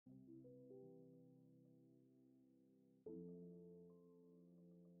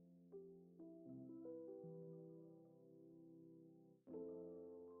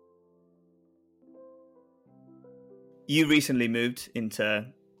you recently moved into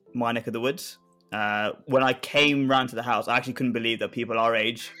my neck of the woods. When I came round to the house, I actually couldn't believe that people our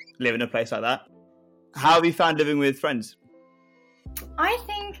age live in a place like that. How have you found living with friends? I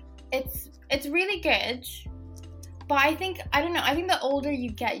think it's really good, but I think the older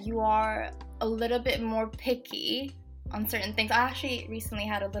you get, you are a little bit more picky on certain things. I actually recently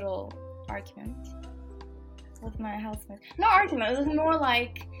had a little argument with my housemate. Not argument, it was more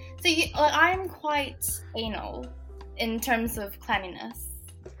like, I'm quite anal in terms of cleanliness.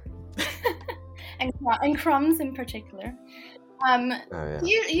 and crumbs in particular.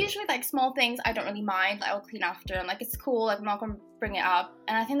 Usually like small things I don't really mind. Like, I'll clean after and like it's cool, like I'm not gonna bring it up.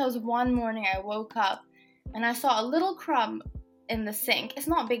 And I think there was one morning I woke up and I saw a little crumb in the sink. It's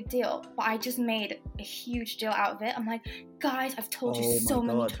not a big deal, but I just made a huge deal out of it. I'm like, guys, I've told you so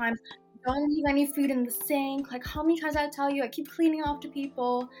many times, don't leave any food in the sink. Like, how many times did I tell you? I keep cleaning after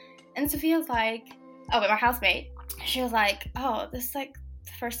people. And Sophia's like, but my housemate, she was like, oh, this is like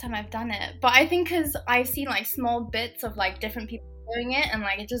the first time I've done it. But I think because I've seen like small bits of like different people doing it and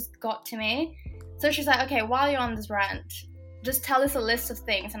like it just got to me. So she's like, okay, while you're on this rant, just tell us a list of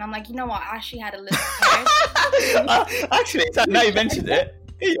things. And I'm like, you know what, I actually had a list prepared. Actually, now you mentioned it,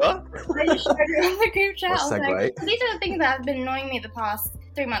 here you are. I just shared it on the group chat. I was segue. like, these are the things that have been annoying me the past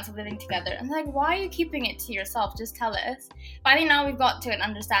 3 months of living together. And like, why are you keeping it to yourself? Just tell us. But I think now we've got to an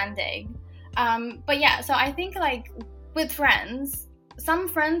understanding. But yeah, so I think like with friends, some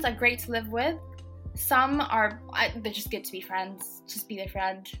friends are great to live with. Some are, they're just good to be friends. Just be their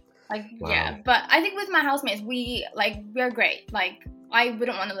friend. Like, wow. Yeah. But I think with my housemates, we're great. Like, I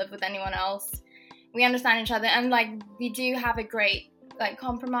wouldn't want to live with anyone else. We understand each other. And like, we do have a great like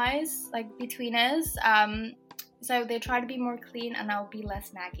compromise like between us. So they try to be more clean and I'll be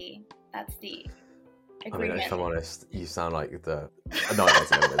less naggy. That's the agreement. I mean, if I'm honest, you sound like the nightmare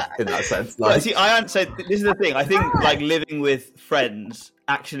to live with in that sense. Like, see, so this is the thing. I think like living with friends,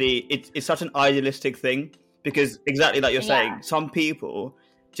 actually, it's such an idealistic thing because exactly like you're saying, some people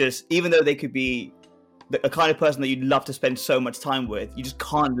just, even though they could be a kind of person that you'd love to spend so much time with, you just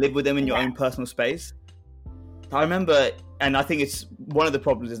can't live with them in your own personal space. I remember, and I think it's one of the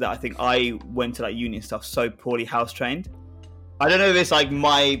problems is that I think I went to like uni and stuff so poorly house trained. I don't know if it's like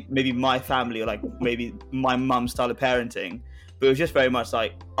maybe my family or like maybe my mum's style of parenting, but it was just very much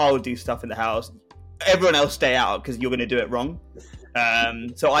like, I'll do stuff in the house, everyone else stay out because you're going to do it wrong.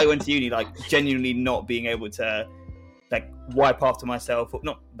 So I went to uni like genuinely not being able to like wipe after myself, or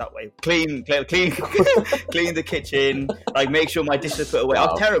not that way, clean the kitchen, like make sure my dishes are put away. Wow.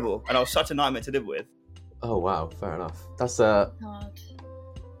 I was terrible and I was such a nightmare to live with. Oh wow, fair enough. That's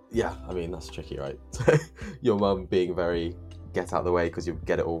yeah, I mean that's tricky, right? Your mum being very get out of the way because you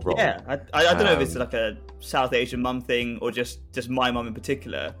get it all wrong. Yeah, I don't know if it's like a South Asian mum thing or just my mum in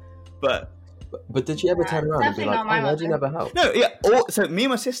particular, but did you ever turn around and be like, why do you never help? No, yeah. So me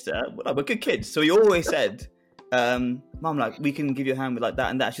and my sister, we're good kids, so we always said, Mum, like, we can give you a hand with like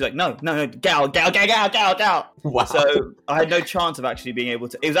that and that. She's like, no, get out. Wow. So I had no chance of actually being able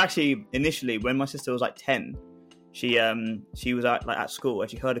to. It was actually initially when my sister was like 10, she was at school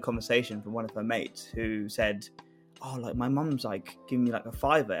and she heard a conversation from one of her mates who said, oh, like my mum's like giving me like a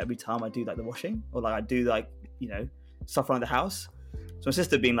 $5 every time I do like the washing or like I do like, you know, stuff around the house. So my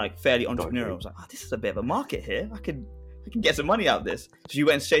sister being like fairly entrepreneurial, was like, oh, this is a bit of a market here. I can get some money out of this. So she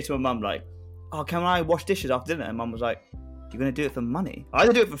went straight to her mum like, oh, can I wash dishes after dinner? And mum was like, you're going to do it for money.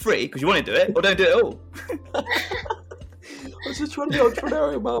 Either do it for free because you want to do it or don't do it at all. I was just trying to be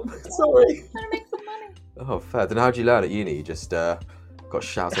entrepreneurial, mum. Sorry. Trying to make some money. Oh, fair. Then how'd you learn at uni? You just got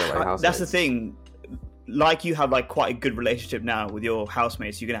shouted at by housemates? That's the thing. Like you have like quite a good relationship now with your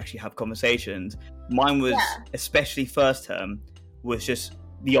housemates. You can actually have conversations. Mine was, especially first term, was just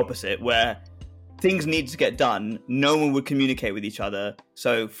the opposite where things needed to get done. No one would communicate with each other.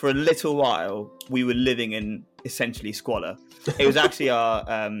 So for a little while, we were living in essentially squalor. It was actually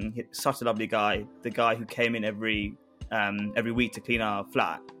such a lovely guy, the guy who came in every week to clean our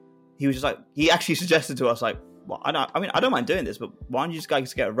flat. He was just like, he actually suggested to us like, well, I don't mind doing this, but why don't you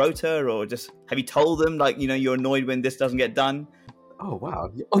guys get a rota or just have you told them like, you know, you're annoyed when this doesn't get done? Oh wow,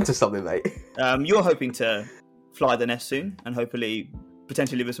 you're onto something, mate. You're hoping to fly the nest soon and hopefully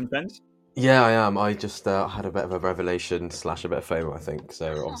potentially live with some friends. Yeah, I am. I just had a bit of a revelation / a bit of FOMO, I think.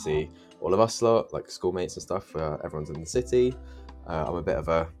 So obviously, all of us lot, like schoolmates and stuff, everyone's in the city. I'm a bit of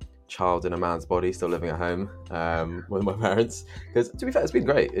a child in a man's body, still living at home with my parents. Because to be fair, it's been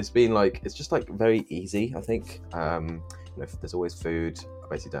great. It's been like, it's just like very easy, I think. You know, there's always food. I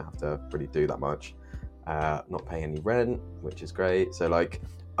basically don't have to really do that much. Not paying any rent, which is great. So like,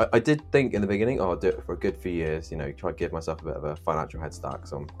 I did think in the beginning, I'll do it for a good few years, you know, try to give myself a bit of a financial head start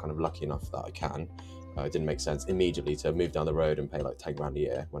because I'm kind of lucky enough that I can. it didn't make sense immediately to move down the road and pay like 10 grand a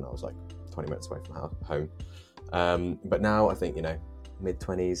year when I was like 20 minutes away from home. But now I think, you know,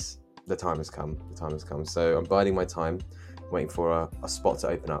 mid-20s, the time has come. So I'm biding my time, waiting for a spot to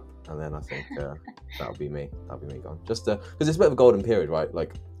open up, and then I think that'll be me gone. Just because it's a bit of a golden period, right?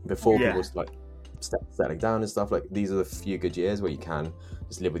 Like before people's like settling down and stuff, like these are the few good years where you can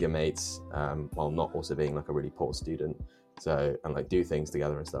just live with your mates while not also being like a really poor student, so, and like do things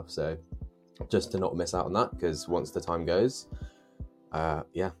together and stuff. So just to not miss out on that, because once the time goes, I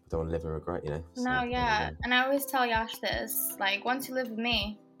don't want to live in regret, you know. So, and I always tell Yash this, like, once you live with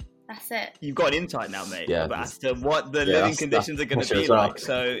me, that's it. You've got an insight now, mate, as to what the Yeah, living conditions are going to be well. like.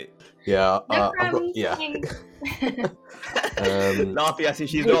 So laughing at it,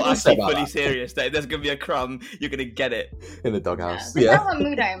 she's not actually fully serious. That if there's going to be a crumb, you're going to get it in the doghouse. Yeah, depends what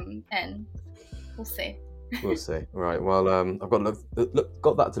mood I'm in. We'll see. We'll see. Right. Well, I've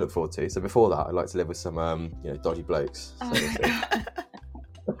got that to look forward to. So before that, I'd like to live with some, dodgy blokes.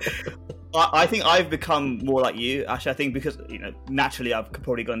 So I think I've become more like you, Ash. I think because, you know, naturally I've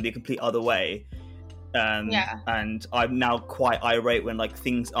probably gone the complete other way. And I'm now quite irate when like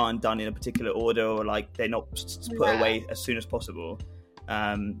things aren't done in a particular order, or like they're not put away as soon as possible. But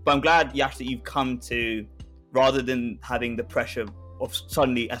I'm glad, Yash, that you've come to, rather than having the pressure of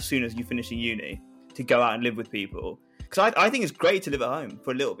suddenly as soon as you finish in uni to go out and live with people. Because I think it's great to live at home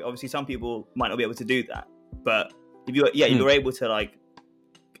for a little bit. Obviously, some people might not be able to do that, but if you're able to like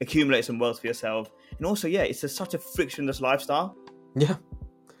accumulate some wealth for yourself, and also it's such a frictionless lifestyle.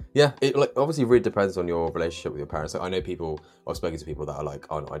 It like obviously really depends on your relationship with your parents. Like, I know people, I've spoken to people that are like,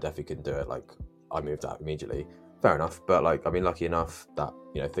 oh no, I definitely couldn't do it, like I moved out immediately. Fair enough, but like I've been lucky enough that,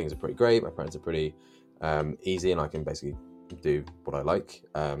 you know, things are pretty great, my parents are pretty easy, and I can basically do what I like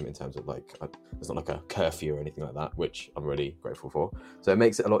in terms of like it's not like a curfew or anything like that, which I'm really grateful for, so it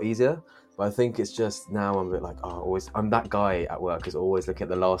makes it a lot easier. But I think it's just now I'm a bit like, I'm that guy at work who's always looking at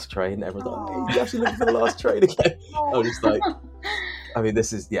the last train. Everyone's like, hey, you actually looking for the last train again? I'm just like, I mean,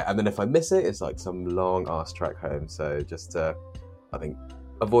 this is and then if I miss it, it's like some long ass trek home. So just to, I think,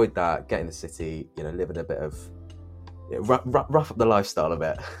 avoid that, get in the city, you know, live in a bit of rough up the lifestyle a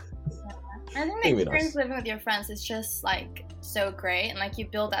bit. I think the experience living with your friends is just like so great, and like you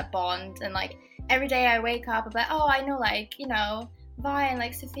build that bond, and like every day I wake up I'm like, oh, I know, like, you know, Vi and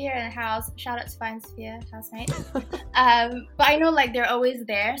like Sophia in the house. Shout out to Vi and Sophia, housemate. But I know like they're always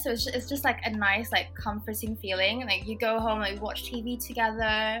there, so it's just like a nice like comforting feeling. Like you go home, like watch TV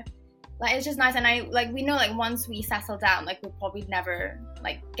together, like it's just nice. And I like, we know like once we settle down, like we'll probably never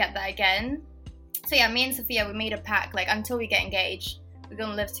like get that again. So yeah, me and Sophia, we made a pact, like until we get engaged, we're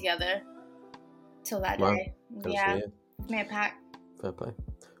gonna live together till that day. Yeah, made a pact. Fair play.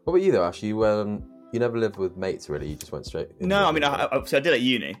 What about you though, Ash? You never lived with mates, really? You just went straight? No, I mean, I did at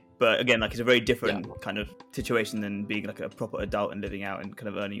uni, but again, like it's a very different kind of situation than being like a proper adult and living out and kind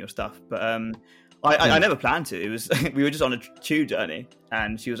of earning your stuff. But I never planned to. It was we were just on a tube journey,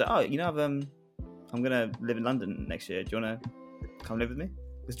 and she was like, "Oh, you know, I'm gonna live in London next year. Do you wanna come live with me?"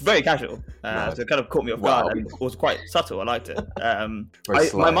 It's very casual, so it kind of caught me off guard, and it was quite subtle. I liked it.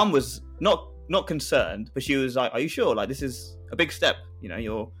 My mum was not concerned, but she was like, "Are you sure? Like, this is a big step. You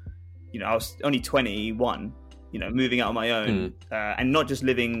know, I was only 21, you know, moving out on my own, and not just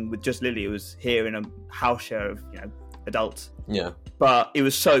living with just Lily. It was here in a house share of, you know, adults. Yeah. But it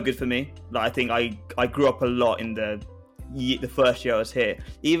was so good for me. Like, I think I grew up a lot in the first year I was here.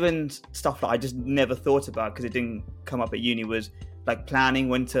 Even stuff that I just never thought about because it didn't come up at uni was like planning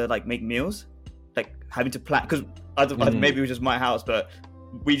when to like make meals, like having to plan, because maybe it was just my house, but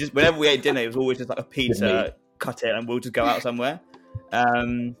we just, whenever we ate dinner, it was always just like a pizza, cut it, and we'll just go out somewhere.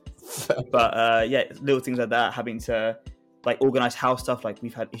 But little things like that, having to like organize house stuff, like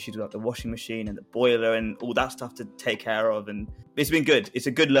we've had issues with like the washing machine and the boiler and all that stuff to take care of, and it's been good. It's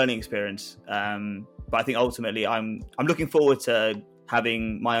a good learning experience, but I think ultimately I'm looking forward to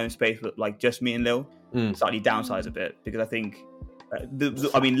having my own space with like just me and Lil, slightly downsize a bit, because I think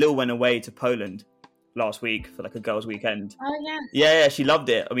Lil went away to Poland last week for like a girls' weekend. Oh yeah, she loved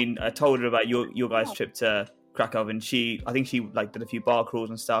it. I mean, I told her about your guys' trip to Krakow, and I think she like did a few bar crawls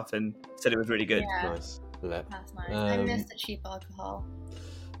and stuff and said it was really good. Yeah. Nice. That's nice. I miss the cheap alcohol.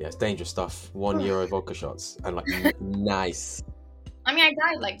 Yeah, it's dangerous stuff. €1 vodka shots and like nice. I mean, I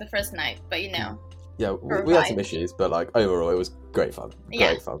died like the first night, but you know. Yeah, we had some issues, but like overall it was great fun.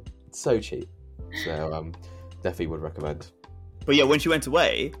 Great fun. So cheap. So definitely would recommend. But yeah, when she went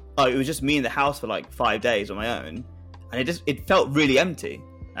away, it was just me in the house for like 5 days on my own, and it felt really empty.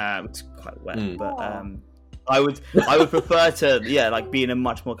 It's quite wet, but I would prefer to like be in a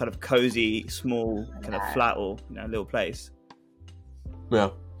much more kind of cozy, small kind of flat or, you know, little place.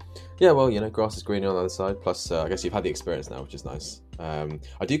 Yeah, Yeah, well, grass is greener on the other side. Plus, I guess you've had the experience now, which is nice.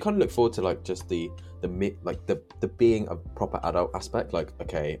 I do kind of look forward to like just the being a proper adult aspect. Like,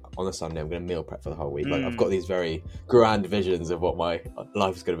 okay, on a Sunday I'm going to meal prep for the whole week. Like, I've got these very grand visions of what my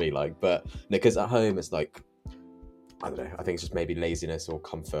life is going to be like. But because at home it's like, I don't know, I think it's just maybe laziness or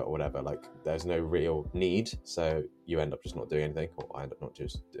comfort or whatever. Like, there's no real need, so you end up just not doing anything, or I end up not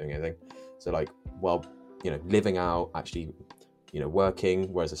just doing anything. So like, well, living out, actually,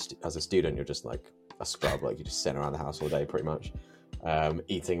 working, whereas as a student you're just like a scrub, like you're just sitting around the house all day pretty much,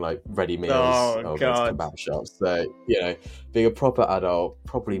 eating like ready meals or going to kebab shops. So being a proper adult,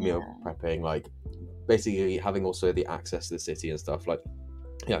 properly meal prepping, like basically having also the access to the city and stuff, like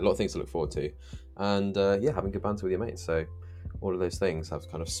a lot of things to look forward to, and having good banter with your mates. So all of those things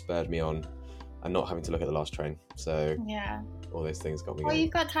have kind of spurred me on, and not having to look at the last train. So all those things got me going.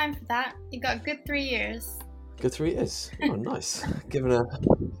 You've got time for that. You've got a good 3 years. Good 3 years. Oh, nice. Given a...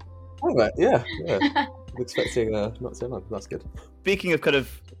 Oh, yeah. Expecting not so long. That's good. Speaking of kind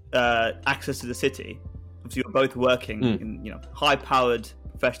of access to the city, obviously you're both working in high-powered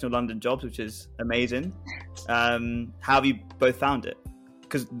professional London jobs, which is amazing. How have you both found it?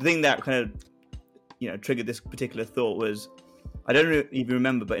 Because the thing that kind of triggered this particular thought was, I don't even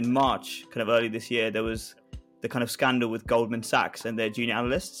remember, but in March, kind of early this year, there was the kind of scandal with Goldman Sachs and their junior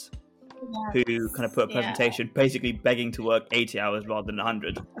analysts. Who kind of put a presentation basically begging to work 80 hours rather than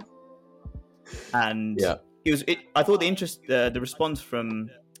 100. And I thought the response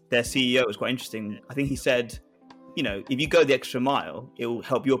from their CEO was quite interesting. I think he said, if you go the extra mile, it will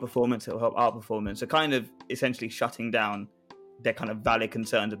help your performance, it will help our performance. So kind of essentially shutting down their kind of valid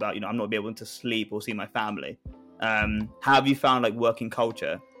concerns about, I'm not be able to sleep or see my family. How have you found like working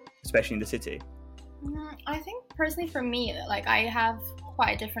culture, especially in the city? I think personally for me, like I have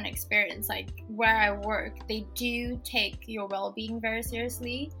quite a different experience. Like where I work, they do take your well-being very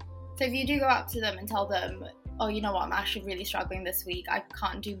seriously. So if you do go up to them and tell them, oh, you know what, I'm actually really struggling this week, I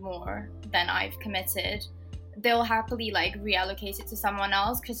can't do more than I've committed, they'll happily like reallocate it to someone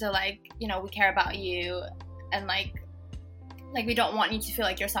else, because they're like, we care about you, and like we don't want you to feel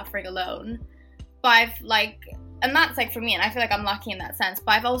like you're suffering alone. But and that's like for me, and I feel like I'm lucky in that sense.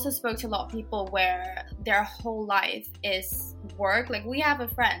 But I've also spoke to a lot of people where their whole life is work. Like we have a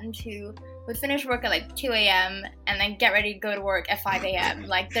friend who would finish work at like 2 a.m. and then get ready to go to work at 5 a.m.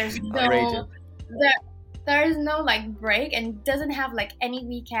 Like there's no like break, and doesn't have like any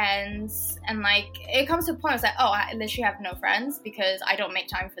weekends. And like it comes to a point where it's like, oh, I literally have no friends because I don't make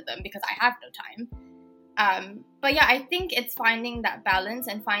time for them because I have no time. But yeah, I think it's finding that balance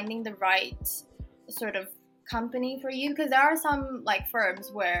and finding the right sort of company for you, because there are some like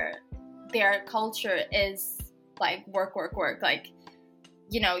firms where their culture is like work, like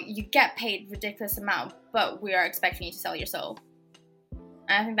you get paid ridiculous amount, but we are expecting you to sell your soul.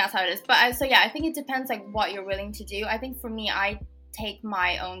 And I think that's how it is. But I think it depends like what you're willing to do. I think for me, I take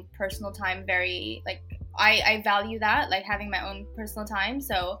my own personal time very like I value that, like having my own personal time.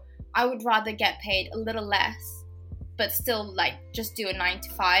 So I would rather get paid a little less but still like just do a 9 to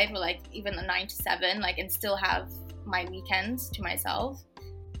 5 or like even a 9 to 7, like, and still have my weekends to myself.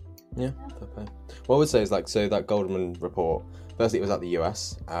 Yeah, okay. What I would say is like, so that Goldman report, firstly it was at the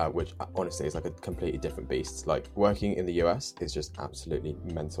US, which honestly is like a completely different beast. Like working in the US is just absolutely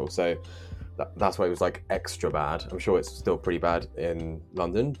mental. So that's why it was like extra bad. I'm sure it's still pretty bad in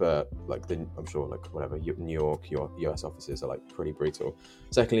London, but like I'm sure like whatever, New York, your US offices are like pretty brutal.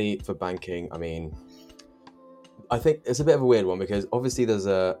 Secondly, for banking, I mean, I think it's a bit of a weird one, because obviously there's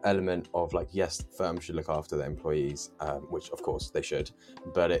a element of like, yes, firms should look after their employees, which of course they should,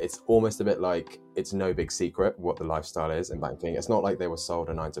 but it's almost a bit like it's no big secret what the lifestyle is in banking. It's not like they were sold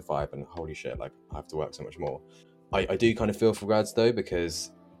a 9 to 5 and holy shit, like I have to work so much more. I do kind of feel for grads though,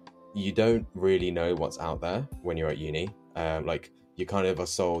 because you don't really know what's out there when you're at uni. Like you kind of are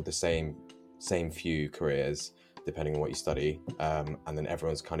sold the same few careers depending on what you study, and then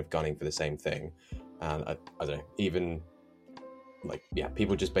everyone's kind of gunning for the same thing. And I don't know, even like, yeah,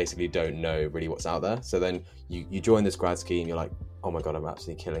 people just basically don't know really what's out there. So then you join this grad scheme, you're like, oh my God, I'm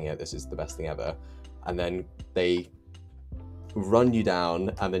absolutely killing it. This is the best thing ever. And then they run you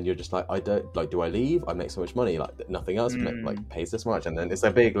down, and then you're just like, do I leave? I make so much money, like nothing else like pays this much. And then it's a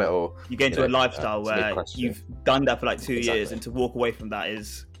big little, you get into a lifestyle where you've done that for like 2 years, and to walk away from that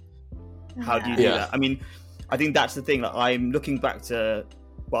is, how do you do that? I mean, I think that's the thing. Like I'm looking back to,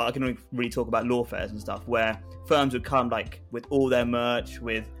 well, I can only really talk about law fairs and stuff, where firms would come like with all their merch,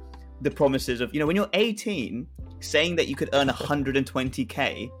 with the promises of, when you're 18, saying that you could earn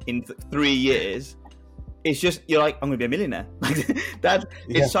 120k in 3 years, it's just, you're like, I'm going to be a millionaire.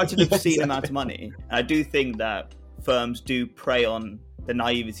 It's such an obscene amount of money. And I do think that firms do prey on the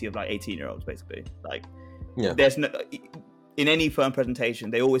naivety of like 18-year-olds, basically. Like, Yeah. there's no, in any firm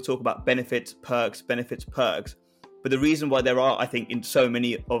presentation, they always talk about benefits, perks. But the reason why there are, I think, in so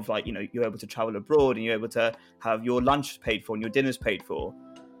many of like, you know, you're able to travel abroad and you're able to have your lunch paid for and your dinners paid for,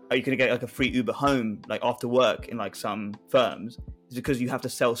 or you can get like a free Uber home like after work in like some firms, is because you have to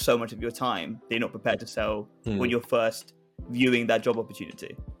sell so much of your time that you're not prepared to sell when you're first viewing that job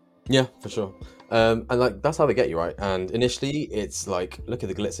opportunity. Yeah, for sure. And like that's how they get you, right? And initially it's like, look at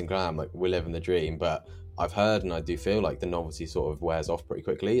the glitz and glam, like we're living the dream. But I've heard and I do feel like the novelty sort of wears off pretty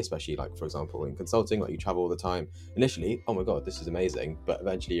quickly, especially like, for example, in consulting, like you travel all the time. Initially, oh my God, this is amazing. But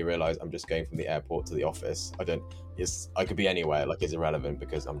eventually you realize I'm just going from the airport to the office. I could be anywhere, like it's irrelevant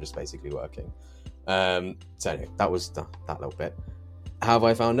because I'm just basically working. So anyway, that was that little bit. How have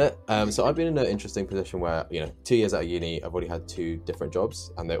I found it? So I've been in an interesting position where, you know, 2 years out of uni, I've already had 2 different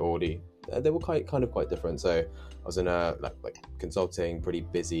jobs, and they were quite different. So I was in a like consulting, pretty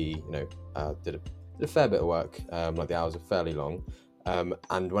busy, you know, did a fair bit of work. Like the hours are fairly long.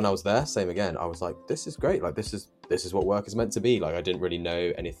 And when I was there, same again. I was like, this is great. Like this is what work is meant to be. Like I didn't really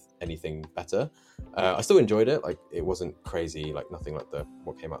know anything better. I still enjoyed it. Like it wasn't crazy. Like nothing like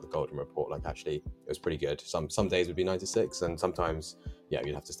what came out the Golden Report. Like actually, it was pretty good. Some days would be 9 to 6, and sometimes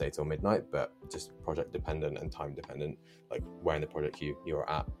you'd have to stay till midnight. But just project dependent and time dependent. Like where in the project you are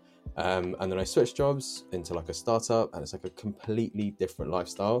at. And then I switched jobs into like a startup, and it's like a completely different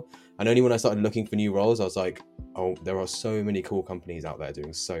lifestyle. And only when I started looking for new roles, I was like, oh, there are so many cool companies out there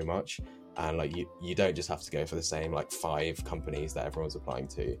doing so much. And like you don't just have to go for the same like 5 companies that everyone's applying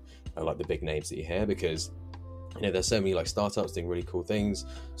to, like the big names that you hear, because you know there's so many like startups doing really cool things,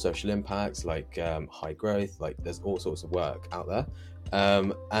 social impacts, like high growth, like there's all sorts of work out there.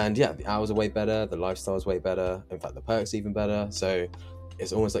 And yeah, the hours are way better, the lifestyle is way better, in fact the perks even better. So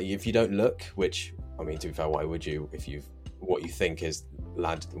it's almost like if you don't look, which I mean, to be fair, why would you if what you think is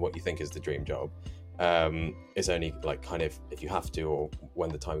the dream job? It's only like kind of if you have to, or when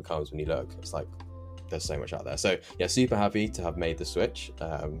the time comes when you look, it's like there's so much out there. So yeah, super happy to have made the switch.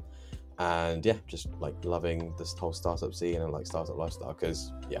 And yeah, just like loving this whole startup scene and like startup lifestyle,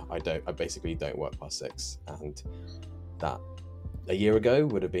 because yeah, I basically don't work past 6, and that a year ago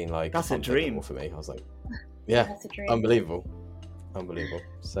would have been like that's a dream for me. I was like, yeah, that's a dream. Unbelievable.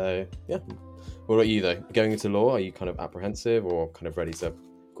 So yeah, what about you though? Going into law, are you kind of apprehensive or kind of ready to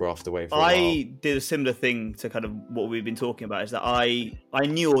graft away for a while? I did a similar thing to kind of what we've been talking about, is that I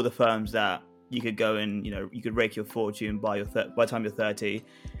knew all the firms that you could go and, you know, you could rake your fortune by the time you're 30,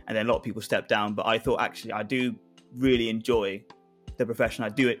 and then a lot of people step down. But I thought actually I do really enjoy the profession. I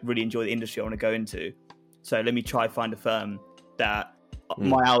do really enjoy the industry I want to go into. So let me try find a firm that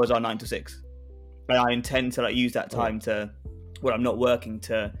my hours are 9 to 6, and I intend to like use that time to, when I'm not working,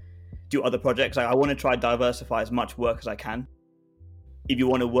 to do other projects. Like I want to try diversify as much work as I can. If you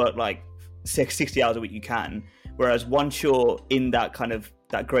want to work like 60 hours a week, you can. Whereas once you're in that kind of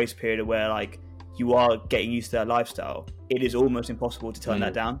that grace period where like you are getting used to that lifestyle, it is almost impossible to turn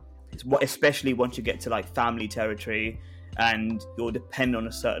that down. Especially once you get to like family territory and you're dependent on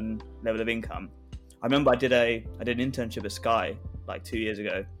a certain level of income. I remember I did an internship at Sky like 2 years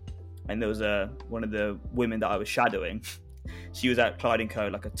ago, and there was one of the women that I was shadowing. She was at Clyde & Co,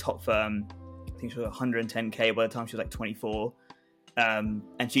 like a top firm. I think she was 110k by the time she was like 24. And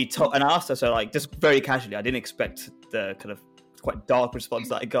she told, and I asked her, so like just very casually, I didn't expect the kind of quite dark response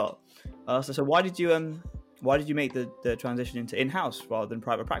that I got. I asked her, so why did you make the transition into in-house rather than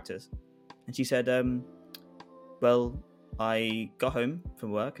private practice? And she said, well, I got home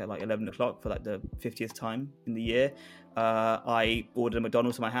from work at like 11 o'clock for like the 50th time in the year. I ordered a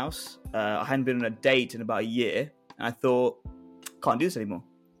McDonald's to my house. I hadn't been on a date in about a year, and I thought, can't do this anymore.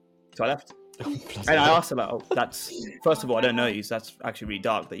 So I left. And I asked her, like, oh, that's, first of all, I don't know you, so that's actually really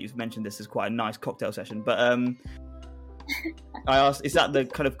dark that you've mentioned this as quite a nice cocktail session. But I asked, is that the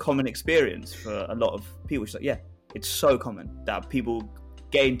kind of common experience for a lot of people? She's like, yeah, it's so common that people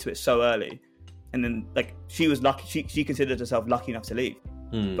get into it so early. And then, like, she was lucky, she considered herself lucky enough to leave.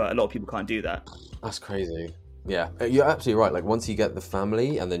 But a lot of people can't do that. That's crazy. Yeah, you're absolutely right. Like, once you get the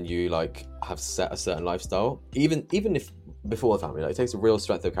family and then you, like, have set a certain lifestyle, even if before the family, like, it takes a real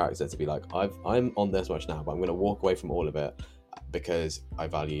strength of character to be like, I'm on this much now, but I'm going to walk away from all of it because I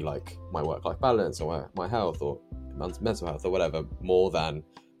value, like, my work-life balance or my health or mental health or whatever more than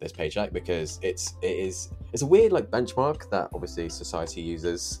this paycheck, because it's a weird, like, benchmark that obviously society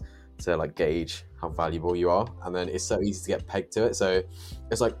uses to like gauge how valuable you are, and then it's so easy to get pegged to it. So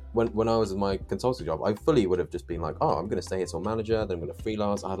it's like when I was in my consulting job, I fully would have just been like, oh, I'm going to stay here till manager, then I'm going to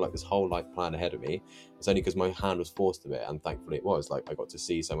freelance. I had like this whole life plan ahead of me. It's only because my hand was forced to it, and thankfully it was, like, I got to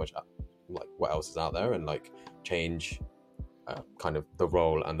see so much like what else is out there and like change kind of the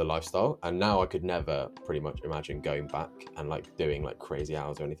role and the lifestyle. And now I could never pretty much imagine going back and like doing like crazy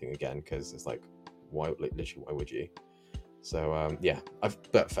hours or anything again, because it's like, why, like literally, why would you? So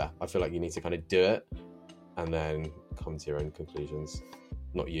but fair. I feel like you need to kind of do it and then come to your own conclusions.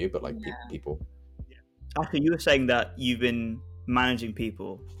 Not you, but like people. After you were saying that you've been managing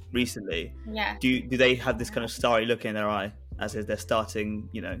people recently, do they have this kind of starry look in their eye as if they're starting,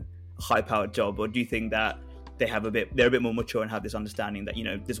 you know, a high-powered job, or do you think that they're a bit more mature and have this understanding that, you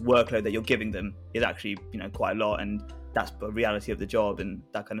know, this workload that you're giving them is actually, you know, quite a lot, and that's the reality of the job and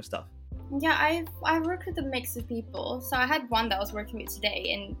that kind of stuff? Yeah, I've worked with a mix of people. So I had one that I was working with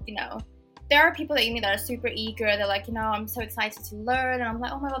today, and you know, there are people that you meet that are super eager. They're like, you know, I'm so excited to learn, and I'm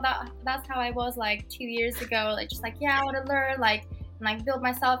like, oh my god, that's how I was like 2 years ago. Like, just like, yeah, I want to learn, like, and like build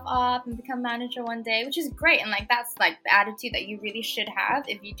myself up and become manager one day, which is great. And like, that's like the attitude that you really should have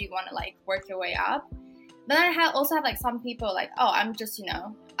if you do want to like work your way up. But then I also have like some people like, oh, I'm just, you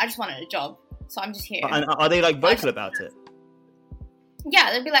know, I just wanted a job, so I'm just here. And are they like vocal about it?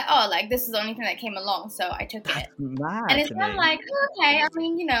 Yeah, they'd be like, oh, like, this is the only thing that came along, so I took it. Mad and it's to not me. like, okay, I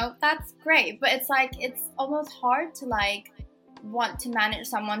mean, you know, that's great. But it's like, it's almost hard to, like, want to manage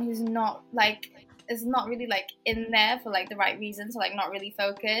someone who's not, like, is not really, like, in there for, like, the right reasons, or, like, not really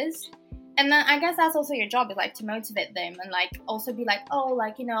focused. And then I guess that's also your job, is, like, to motivate them and, like, also be like, oh,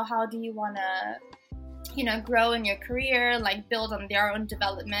 like, you know, how do you want to, you know, grow in your career, like, build on their own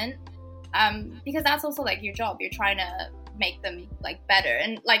development. Because that's also, like, your job. You're trying to make them like better,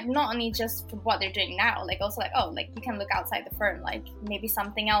 and like not only just for what they're doing now, like also like, oh, like you can look outside the firm, like maybe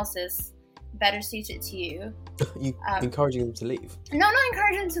something else is better suited to you. You encouraging them to leave? No, not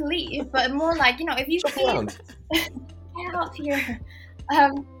encouraging them to leave, but more like, you know, if you feel get out here.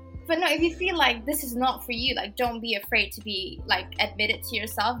 But no, if you feel like this is not for you, like don't be afraid to be like admitted to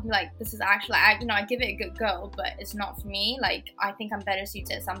yourself, be like, this is actually, I give it a good go, but it's not for me. Like I think I'm better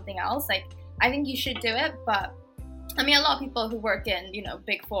suited to something else. Like I think you should do it, but I mean, a lot of people who work in, you know,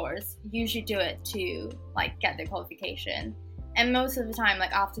 big fours usually do it to like get their qualification. And most of the time,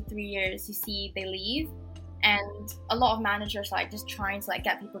 like after 3 years, you see they leave. And a lot of managers are like just trying to like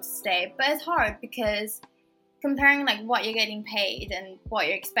get people to stay. But it's hard because comparing like what you're getting paid and what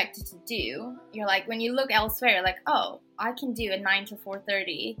you're expected to do, you're like, when you look elsewhere, you're like, oh, I can do a 9 to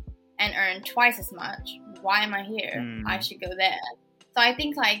 4:30 and earn twice as much. Why am I here? I should go there. So I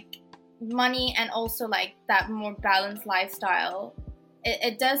think like money and also like that more balanced lifestyle,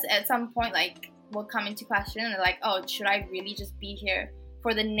 it does at some point like will come into question, and like, oh, should I really just be here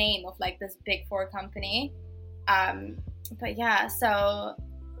for the name of like this big four company? But yeah, so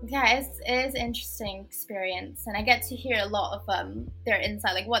yeah, it is an interesting experience, and I get to hear a lot of their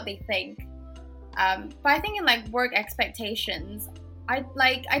insight, like what they think. But I think in like work expectations, I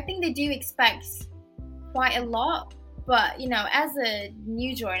think they do expect quite a lot. But, you know, as a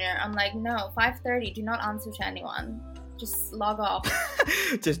new joiner, I'm like, no, 5:30, do not answer to anyone. Just log off.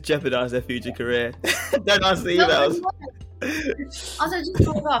 Just jeopardize their future career. Don't answer the emails. Also, just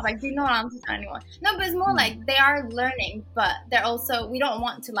log off. Like, do not answer to anyone. No, but it's more like they are learning, but they're also, we don't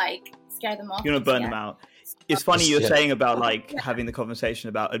want to, like, scare them off. You want to burn them out. It's funny you're saying about, like, having the conversation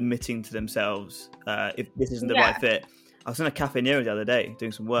about admitting to themselves if this isn't the right fit. I was in a cafe near the other day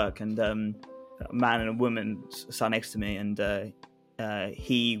doing some work, and a man and a woman sat next to me, and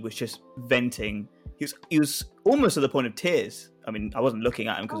he was just venting. He was almost to the point of tears. I mean, I wasn't looking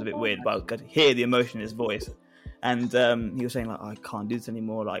at him because it was a bit weird, but I could hear the emotion in his voice. And he was saying, like, I can't do this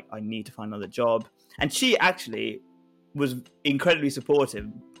anymore. Like, I need to find another job. And she actually was incredibly supportive,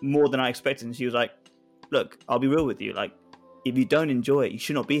 more than I expected. And she was like, look, I'll be real with you. Like, if you don't enjoy it, you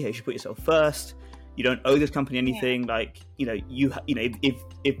should not be here. You should put yourself first. You don't owe this company anything. Yeah. Like, you know,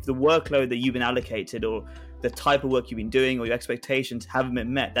 if the workload that you've been allocated, or the type of work you've been doing, or your expectations haven't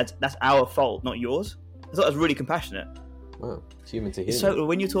been met, that's our fault, not yours. I thought that was really compassionate. Wow, it's human to hear. So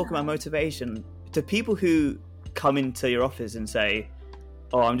when you're talking about motivation, to people who come into your office and say,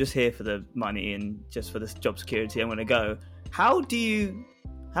 oh, I'm just here for the money and just for this job security, I'm going to go. How do you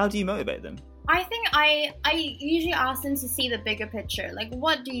motivate them? I think I usually ask them to see the bigger picture. Like,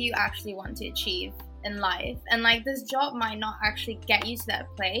 what do you actually want to achieve in life? And like, this job might not actually get you to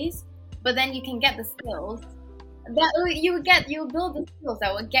that place, but then you can get the skills that you'll build the skills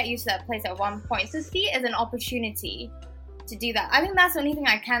that will get you to that place at one point. So see it as an opportunity to do that. I think that's the only thing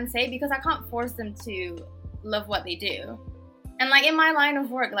I can say, because I can't force them to love what they do. And like in my line of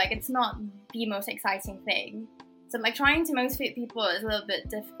work, like it's not the most exciting thing. So like trying to motivate people is a little bit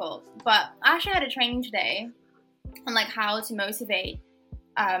difficult. But I actually had a training today on like how to motivate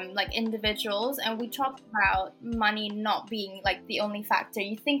like individuals, and we talked about money not being like the only factor.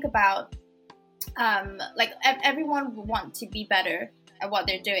 You think about like everyone would want to be better at what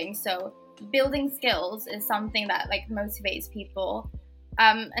they're doing. So building skills is something that like motivates people.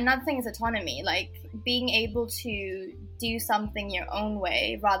 Another thing is autonomy, like being able to do something your own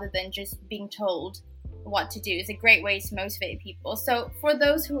way rather than just being told what to do is a great way to motivate people. So for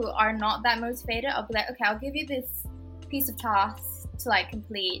those who are not that motivated, I'll be like, okay, I'll give you this piece of task to like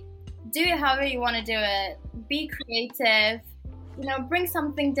complete. Do it however you want to do it. Be creative, you know, bring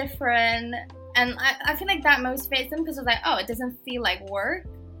something different. And I feel like that motivates them because it's like, oh, it doesn't feel like work.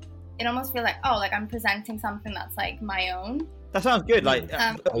 It almost feels like, oh, like I'm presenting something that's like my own. That sounds good. Like,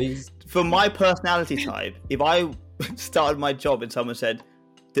 for my personality type, if I started my job and someone said,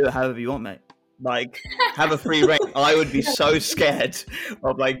 do it however you want, mate, like, have a free reign, I would be so scared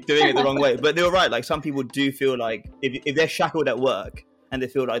of like doing it the wrong way. But they were right. Like, some people do feel like if they're shackled at work and they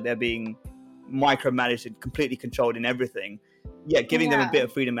feel like they're being micromanaged and completely controlled in everything, yeah, giving them a bit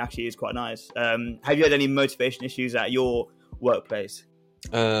of freedom actually is quite nice. Have you had any motivation issues at your workplace?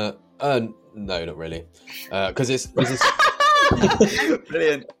 No, not really. Because it's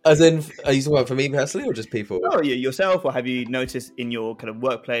Brilliant. As in, are you talking about for me personally or just people? Oh, yeah, yourself, or have you noticed in your kind of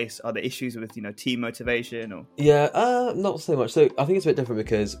workplace, are there issues with, you know, team motivation or? Yeah, not so much. So I think it's a bit different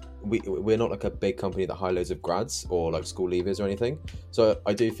because we're not like a big company that hire loads of grads or like school leavers or anything. So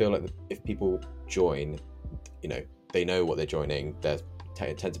I do feel like if people join, you know, they know what they're joining. They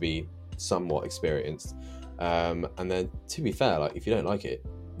tend to be somewhat experienced. And then to be fair, like if you don't like it,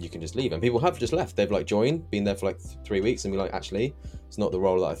 you can just leave. And people have just left. They've like joined, been there for like 3 weeks and be like, actually, it's not the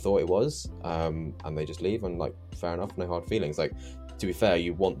role that I thought it was. And they just leave and like, fair enough, no hard feelings. Like, to be fair,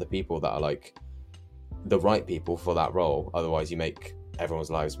 you want the people that are like the right people for that role. Otherwise you make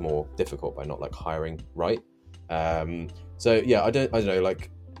everyone's lives more difficult by not like hiring right. So yeah, I don't know, like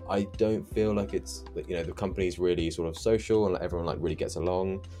I don't feel like it's, you know, the company's really sort of social and like everyone like really gets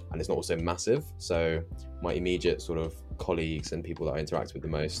along, and it's not also massive. So my immediate sort of colleagues and people that I interact with the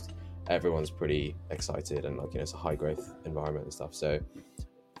most, everyone's pretty excited and like, you know, it's a high growth environment and stuff. So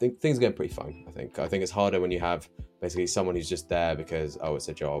I think things are going pretty fine. I think it's harder when you have basically someone who's just there because, oh, it's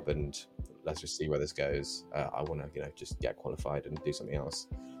a job and let's just see where this goes. I want to, you know, just get qualified and do something else,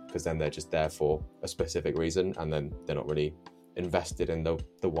 because then they're just there for a specific reason and then they're not really invested in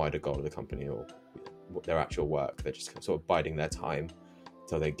the wider goal of the company or their actual work. They're just sort of biding their time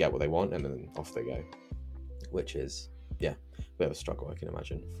till they get what they want and then off they go, which is, yeah, a bit of a struggle, I can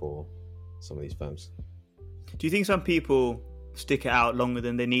imagine, for some of these firms. Do you think some people stick it out longer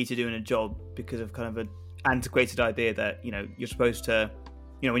than they need to do in a job because of kind of an antiquated idea that, you know, you're supposed to,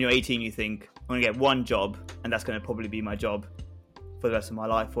 you know, when you're 18 you think, I'm going to get one job and that's going to probably be my job for the rest of my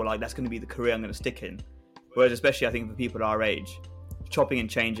life, or like that's going to be the career I'm going to stick in? Whereas especially I think for people our age, chopping and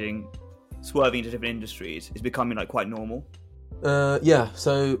changing, swerving into different industries is becoming like quite normal. Yeah,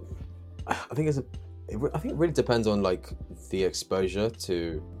 so I think it really depends on like the exposure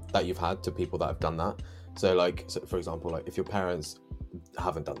that you've had to people that have done that. So like, for example, like if your parents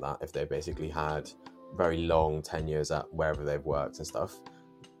haven't done that, if they basically had very long tenures at wherever they've worked and stuff,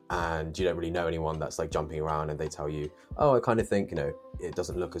 and you don't really know anyone that's like jumping around and they tell you, oh, I kind of think, you know, it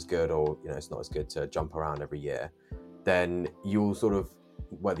doesn't look as good, or, you know, it's not as good to jump around every year, then you'll sort of,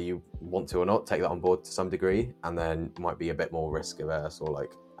 whether you want to or not, take that on board to some degree, and then might be a bit more risk averse or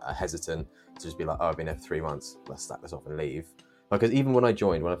like hesitant to just be like, oh, I've been here for 3 months, let's stack this off and leave. Because even when I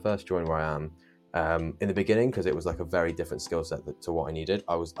first joined where I am, in the beginning, because it was like a very different skill set to what I needed,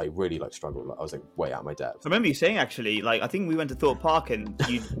 I really like struggled. Like, I was like way out of my depth. I remember you saying, actually, like I think we went to Thorpe Park and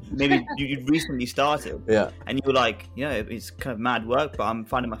you'd recently started, yeah, and you were like, yeah, it's kind of mad work, but I'm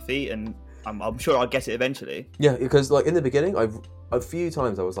finding my feet and I'm sure I'll get it eventually. Yeah, because like in the beginning, a few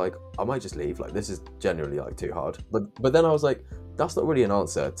times I was like, I might just leave. Like, this is generally like too hard. But then I was like, that's not really an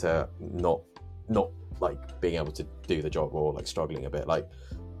answer to not like being able to do the job or like struggling a bit. Like,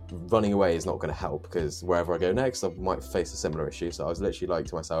 running away is not going to help, because wherever I go next I might face a similar issue. So I was literally like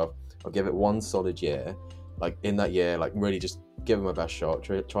to myself, I'll give it one solid year. Like in that year, like really just give it my best shot,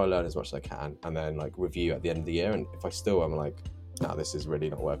 try to learn as much as I can, and then like review at the end of the year. And if I still am like, no, this is really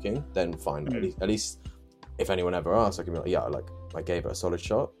not working, then fine. At least if anyone ever asks, I can be like, yeah, like I gave it a solid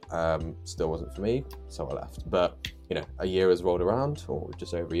shot, still wasn't for me, so I left. But you know, a year has rolled around, or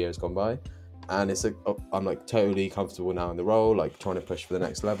just over a year has gone by, and I'm like totally comfortable now in the role, like trying to push for the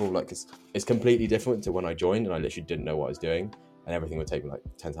next level. Like it's completely different to when I joined and I literally didn't know what I was doing, and everything would take me like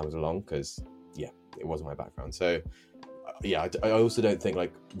 10 times as long, because yeah, it wasn't my background. So yeah, I also don't think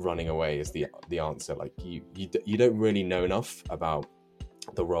like running away is the answer. Like you don't really know enough about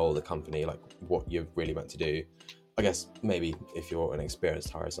the role, the company, like what you're really meant to do. I guess maybe if you're an experienced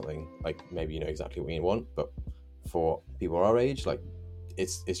hire or something, like maybe you know exactly what you want, but for people our age, like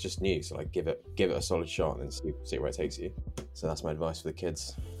it's just new, so like give it a solid shot and see where it takes you. So that's my advice for the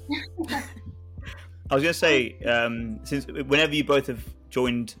kids. I was going to say, since whenever you both have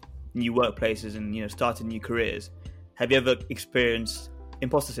joined new workplaces and, you know, started new careers, have you ever experienced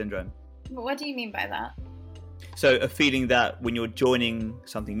imposter syndrome? What do you mean by that? So a feeling that when you're joining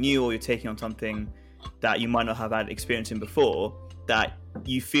something new or you're taking on something that you might not have had experience in before, that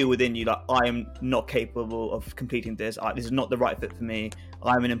you feel within you like, I am not capable of completing this. This is not the right fit for me.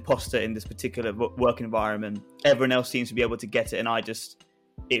 I'm an imposter in this particular work environment. Everyone else seems to be able to get it, and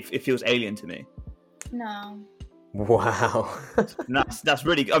it feels alien to me. No. Wow. That's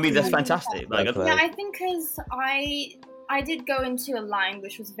really, I mean, that's fantastic. Like, yeah, I think because I did go into a line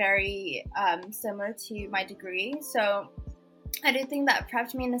which was very similar to my degree, so I do think that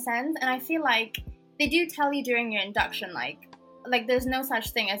prepped me in a sense, and I feel like they do tell you during your induction, like there's no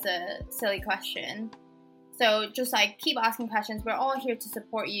such thing as a silly question. So just like keep asking questions. We're all here to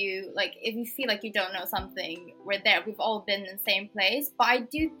support you. Like if you feel like you don't know something, we're there. We've all been in the same place. But I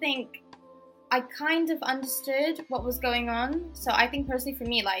do think I kind of understood what was going on. So I think personally for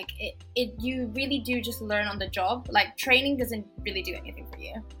me, like it you really do just learn on the job. Like training doesn't really do anything for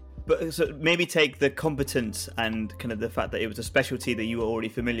you. But so maybe take the competence and kind of the fact that it was a specialty that you were already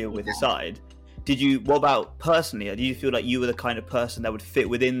familiar with aside. What about personally? Did you feel like you were the kind of person that would fit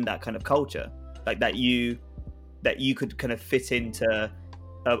within that kind of culture? Like that you could kind of fit into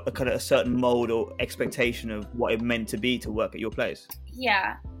a kind of a certain mold or expectation of what it meant to be to work at your place?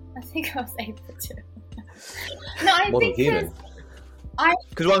 Yeah, I think I was able to. No, I Model think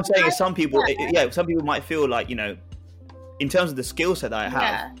because what I'm saying is some people might feel like, you know, in terms of the skill set that I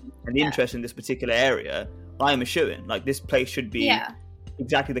have and the interest in this particular area, I am a shoo-in. Like this place should be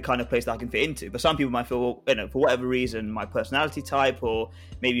exactly the kind of place that I can fit into. But some people might feel, well, you know, for whatever reason, my personality type or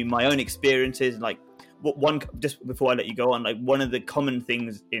maybe my own experiences, like just before I let you go on, like one of the common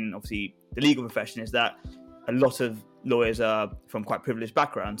things in obviously the legal profession is that a lot of lawyers are from quite privileged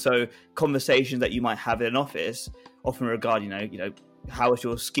backgrounds. So conversations that you might have in an office often regard, you know, how was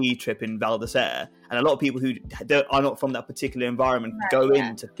your ski trip in Val d'Isere? And a lot of people who are not from that particular environment go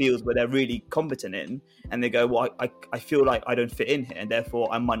into fields where they're really competent in, and they go, well, I feel like I don't fit in here, and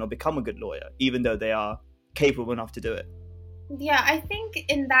therefore I might not become a good lawyer, even though they are capable enough to do it. Yeah, I think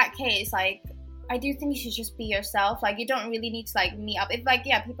in that case, like, I do think you should just be yourself. Like, you don't really need to, like, meet up. If, like,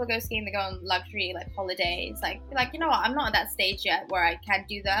 people go skiing, they go on luxury, like, holidays. Like, you know what? I'm not at that stage yet where I can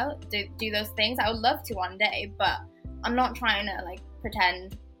do those things. I would love to one day, but I'm not trying to, like,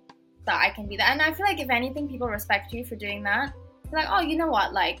 pretend that I can be that. And I feel like if anything, people respect you for doing that. They're like, oh, you know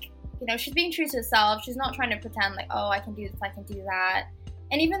what? Like, you know, she's being true to herself. She's not trying to pretend like, oh, I can do this, I can do that.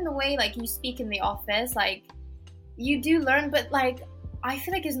 And even the way, like, you speak in the office, like, you do learn, but, like, I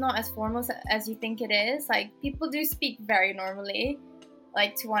feel like it's not as formal as you think it is. Like, people do speak very normally,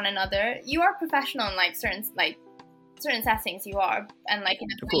 like, to one another. You are professional in, like, certain settings you are, and, like, in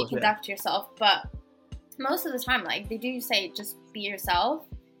the way you conduct yourself. But most of the time, like, they do say just be yourself.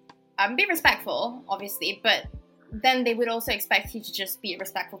 Be respectful, obviously, but then they would also expect you to just be a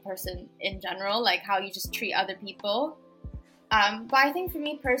respectful person in general, like how you just treat other people. But I think for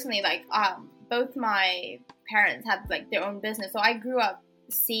me personally, like, both my parents had, like, their own business, so I grew up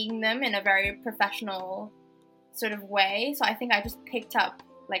seeing them in a very professional sort of way. So I think I just picked up,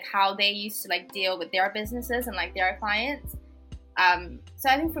 like, how they used to, like, deal with their businesses and, like, their clients. So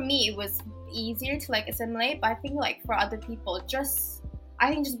I think for me it was easier to, like, assimilate. But I think, like, for other people, just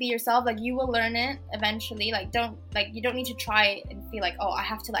be yourself. Like, you will learn it eventually. Like, you don't need to try and feel like, oh, I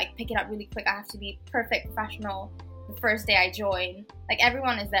have to, like, pick it up really quick. I have to be perfect professional the first day I join. Like,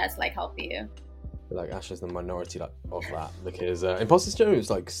 everyone is there to, like, help you. Like, Ash is the minority, like, of that, because imposter syndrome is,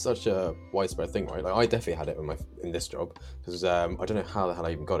 like, such a widespread thing, right? Like, I definitely had it in this job, because I don't know how the hell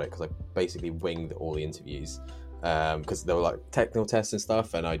I even got it, because I basically winged all the interviews, because there were, like, technical tests and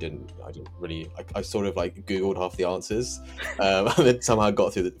stuff, and I didn't really, I sort of, like, Googled half the answers, and then somehow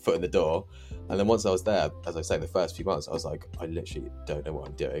got through the foot in the door. And then once I was there, as I say, the first few months, I was like, I literally don't know what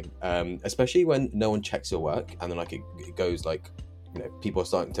I'm doing, especially when no one checks your work, and then, like, it goes, like, you know, people are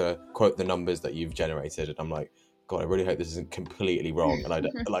starting to quote the numbers that you've generated, and I'm like, God, I really hope this isn't completely wrong. And I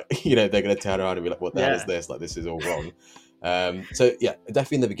don't, like, you know, they're going to turn around and be like, what the hell is this? Like, this is all wrong. So yeah,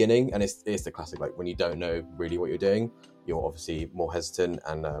 definitely in the beginning, and it's the classic, like, when you don't know really what you're doing, you're obviously more hesitant,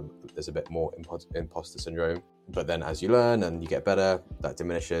 and there's a bit more imposter syndrome. But then as you learn and you get better, that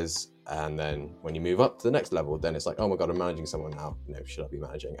diminishes. And then when you move up to the next level, then it's like, oh my God, I'm managing someone now. You know, should I be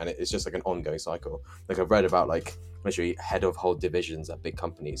managing? And it's just like an ongoing cycle. Like, I've read about, like, literally head of whole divisions at big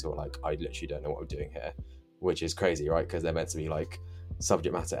companies who are like, I literally don't know what I'm doing here, which is crazy, right? Because they're meant to be, like,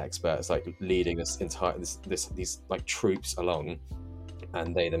 subject matter experts, like, leading this entire these like troops along,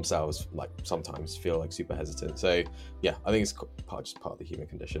 and they themselves like sometimes feel like super hesitant. So yeah, I think it's just part of the human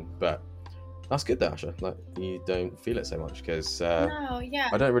condition. But that's good though, Asha. Like you don't feel it so much because No, yeah.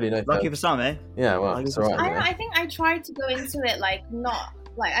 I don't really know. Lucky for some, eh? Yeah, well, Lucky it's for alright. some. I don't know, I think I tried to go into it like not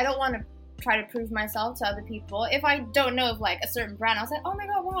like I don't want to try to prove myself to other people. If I don't know of like a certain brand, I was like, oh my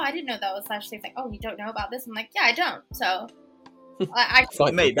god, wow, I didn't know that was actually like, oh, you don't know about this. I'm like, yeah, I don't. So I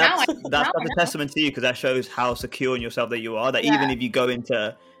Mate, now that's I a know. testament to you, because that shows how secure in yourself that you are. That even if you go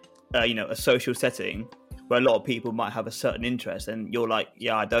into, a social setting where a lot of people might have a certain interest, and you're like,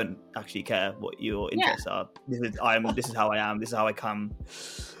 yeah, I don't actually care what your interests are. This is how I am. This is how I come.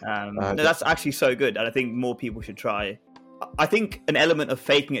 No, that's actually so good, and I think more people should try. I think an element of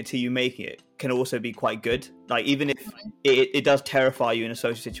faking it till you make it can also be quite good. Like even if it does terrify you in a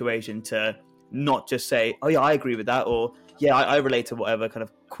social situation, to not just say, oh yeah, I agree with that, or yeah, I relate to whatever kind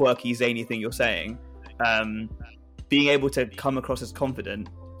of quirky, zany thing you're saying. Being able to come across as confident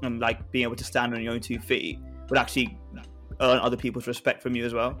and like being able to stand on your own 2 feet would actually earn other people's respect from you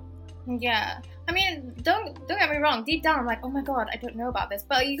as well. Yeah, I mean, don't get me wrong. Deep down, I'm like, oh my god, I don't know about this,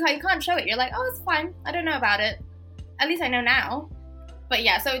 but you can't show it. You're like, oh, it's fine. I don't know about it. At least I know now. But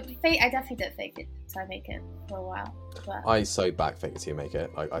yeah, so I definitely did fake it so I make it for a while. But I so back fake it till you make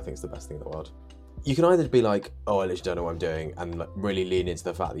it. I think it's the best thing in the world. You can either be like, oh, I literally don't know what I'm doing, and like really lean into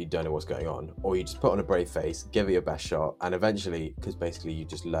the fact that you don't know what's going on, or you just put on a brave face, give it your best shot, and eventually, because basically you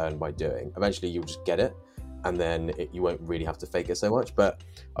just learn by doing, eventually you'll just get it, and then you won't really have to fake it so much. But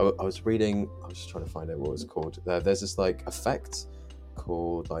I was just trying to find out what it was called. There's this like effect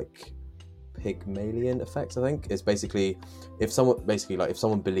called like Pygmalion effect, I think. It's basically if someone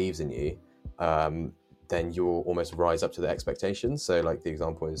believes in you, then you'll almost rise up to the expectations. So like the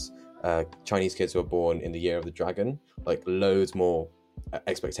example is Chinese kids who are born in the year of the dragon, like loads more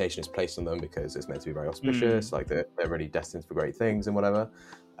expectation is placed on them because it's meant to be very auspicious, like they're really destined for great things and whatever,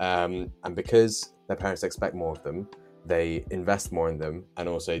 and because their parents expect more of them, they invest more in them, and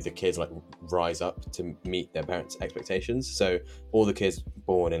also the kids like rise up to meet their parents' expectations. So all the kids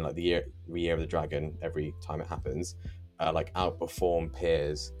born in like the year of the dragon, every time it happens, like outperform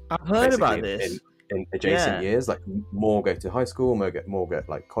peers. I've heard about this. In adjacent years, like more go to high school, more get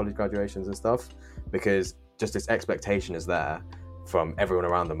like college graduations and stuff, because just this expectation is there from everyone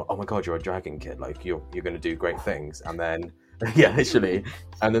around them. Oh my god, you're a dragon kid, like you're going to do great things, and then yeah, literally,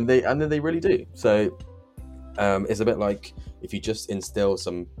 and then they really do. So it's a bit like if you just instill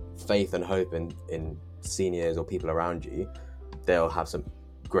some faith and hope in seniors or people around you, they'll have some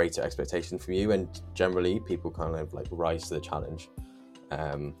greater expectation from you, and generally people kind of like rise to the challenge.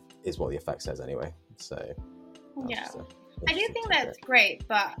 Is what the effect says anyway. So yeah, I do think that's great,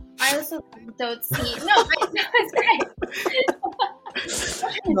 but I also don't see. No, it's great.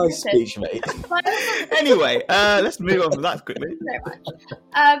 Nice speech, mate. Anyway, let's move on from that quickly. Very much.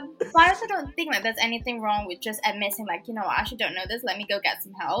 But I also don't think like there's anything wrong with just admitting like, you know what, I actually don't know this. Let me go get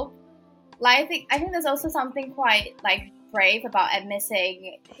some help. Like I think there's also something quite like brave about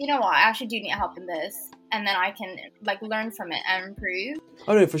admitting, you know what, I actually do need help in this, and then I can like learn from it and improve.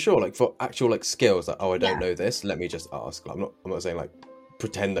 Oh no, for sure. Like for actual like skills, like I don't know this, let me just ask. Like, I'm not saying like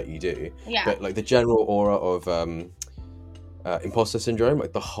pretend that you do. Yeah. But like the general aura of imposter syndrome,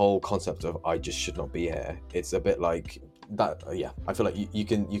 like the whole concept of I just should not be here. It's a bit like that. Yeah, I feel like you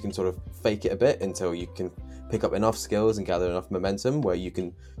can sort of fake it a bit until you can pick up enough skills and gather enough momentum where you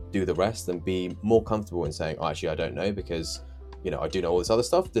can do the rest and be more comfortable in saying, oh, actually, I don't know, because I do know all this other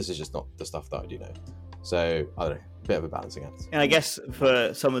stuff. This is just not the stuff that I do know. So I don't know, a bit of a balancing act. And I guess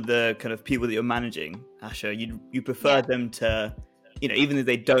for some of the kind of people that you're managing, Asha, you prefer them to, even if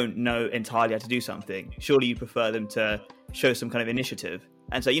they don't know entirely how to do something, surely you prefer them to show some kind of initiative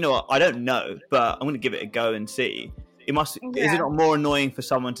and say, you know what, I don't know, but I'm going to give it a go and see. Is it not more annoying for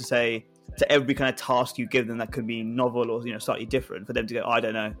someone to say to every kind of task you give them that could be novel or slightly different, for them to go, I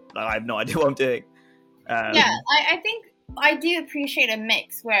don't know, like I have no idea what I'm doing? I think I do appreciate a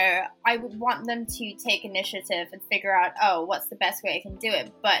mix where I would want them to take initiative and figure out, oh, what's the best way I can do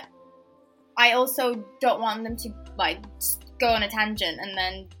it, but I also don't want them to like go on a tangent and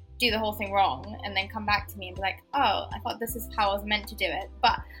then do the whole thing wrong and then come back to me and be like, oh, I thought this is how I was meant to do it.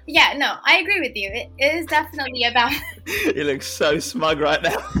 But yeah, no, I agree with you. It is definitely about You look so smug right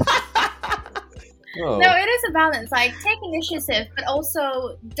now. Oh. No, it is a balance. Like, take initiative, but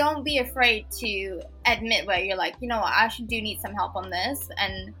also don't be afraid to admit where you're like, you know what, I actually do need some help on this,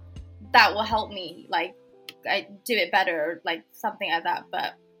 and that will help me, like, I do it better, like, something like that.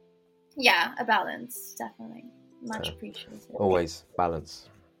 But, yeah, a balance, definitely. Much appreciated. Always balance.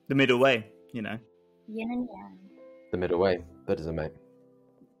 The middle way, Yin and yang. The middle way. Buddhism, mate.